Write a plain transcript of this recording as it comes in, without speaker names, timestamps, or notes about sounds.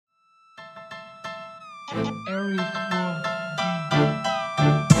Eric will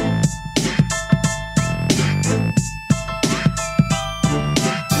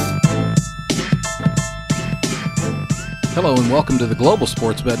Hello and welcome to the Global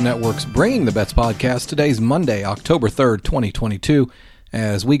Sports Bet Network's Bringing the Bets podcast. Today's Monday, October 3rd, 2022,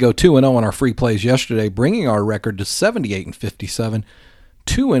 as we go 2-0 on our free plays yesterday, bringing our record to 78-57,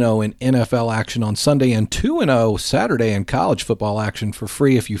 2-0 in NFL action on Sunday, and 2-0 Saturday in college football action for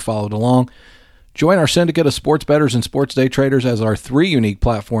free if you followed along. Join our syndicate of sports bettors and sports day traders as our three unique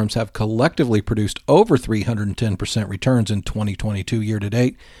platforms have collectively produced over 310% returns in 2022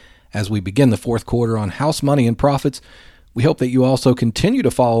 year-to-date. As we begin the fourth quarter on house money and profits, we hope that you also continue to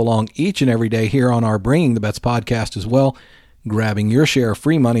follow along each and every day here on our Bringing the Bets podcast as well, grabbing your share of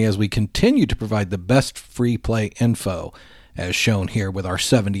free money as we continue to provide the best free play info, as shown here with our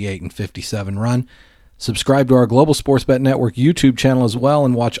 78-57 run. Subscribe to our Global Sports Bet Network YouTube channel as well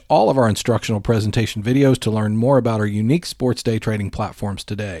and watch all of our instructional presentation videos to learn more about our unique sports day trading platforms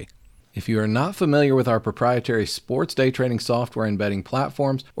today. If you are not familiar with our proprietary sports day trading software and betting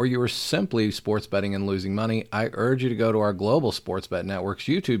platforms, or you are simply sports betting and losing money, I urge you to go to our Global Sports Bet Network's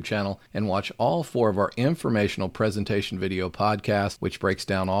YouTube channel and watch all four of our informational presentation video podcasts, which breaks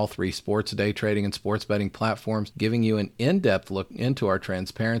down all three sports day trading and sports betting platforms, giving you an in-depth look into our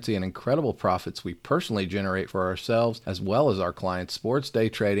transparency and incredible profits we personally generate for ourselves as well as our clients' sports day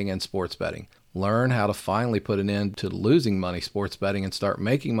trading and sports betting. Learn how to finally put an end to losing money sports betting and start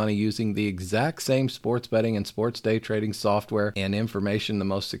making money using the exact same sports betting and sports day trading software and information the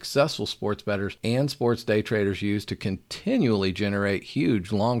most successful sports bettors and sports day traders use to continually generate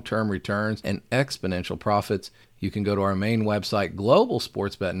huge long-term returns and exponential profits. You can go to our main website,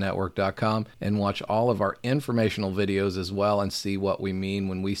 globalsportsbetnetwork.com, and watch all of our informational videos as well and see what we mean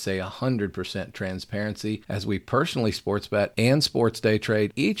when we say 100% transparency, as we personally sports bet and sports day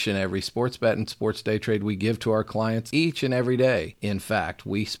trade each and every sports bet and sports day trade we give to our clients each and every day. In fact,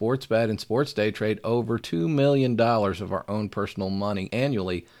 we sports bet and sports day trade over $2 million of our own personal money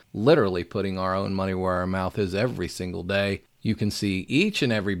annually, literally putting our own money where our mouth is every single day. You can see each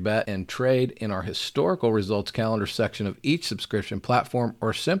and every bet and trade in our historical results calendar section of each subscription platform,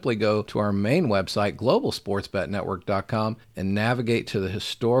 or simply go to our main website, globalsportsbetnetwork.com, and navigate to the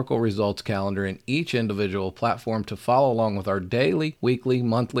historical results calendar in each individual platform to follow along with our daily, weekly,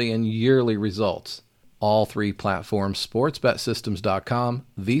 monthly, and yearly results. All three platforms, sportsbetsystems.com,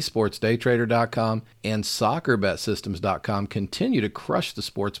 thesportsdaytrader.com, and soccerbetsystems.com, continue to crush the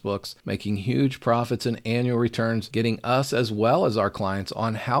sports books, making huge profits and annual returns, getting us as well as our clients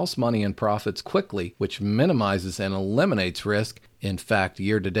on house money and profits quickly, which minimizes and eliminates risk. In fact,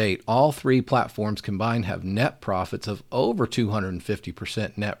 year-to-date, all three platforms combined have net profits of over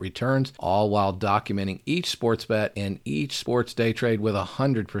 250% net returns, all while documenting each sports bet and each sports day trade with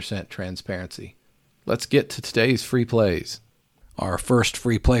 100% transparency. Let's get to today's free plays. Our first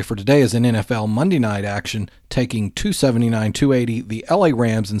free play for today is an NFL Monday night action, taking 279-280, the LA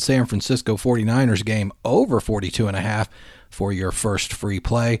Rams and San Francisco 49ers game over 42.5 for your first free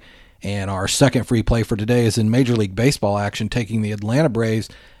play. And our second free play for today is in Major League Baseball action, taking the Atlanta Braves,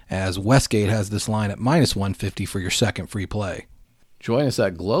 as Westgate has this line at -150 for your second free play. Join us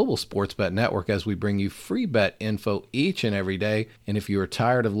at Global Sports Bet Network as we bring you free bet info each and every day. And if you are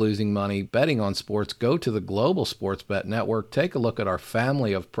tired of losing money betting on sports, go to the Global Sports Bet Network. Take a look at our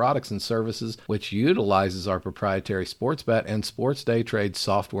family of products and services, which utilizes our proprietary sports bet and sports day trade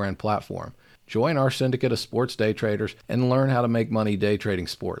software and platform. Join our syndicate of sports day traders and learn how to make money day trading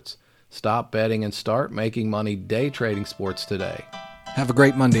sports. Stop betting and start making money day trading sports today. Have a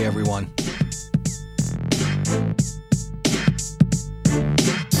great Monday, everyone.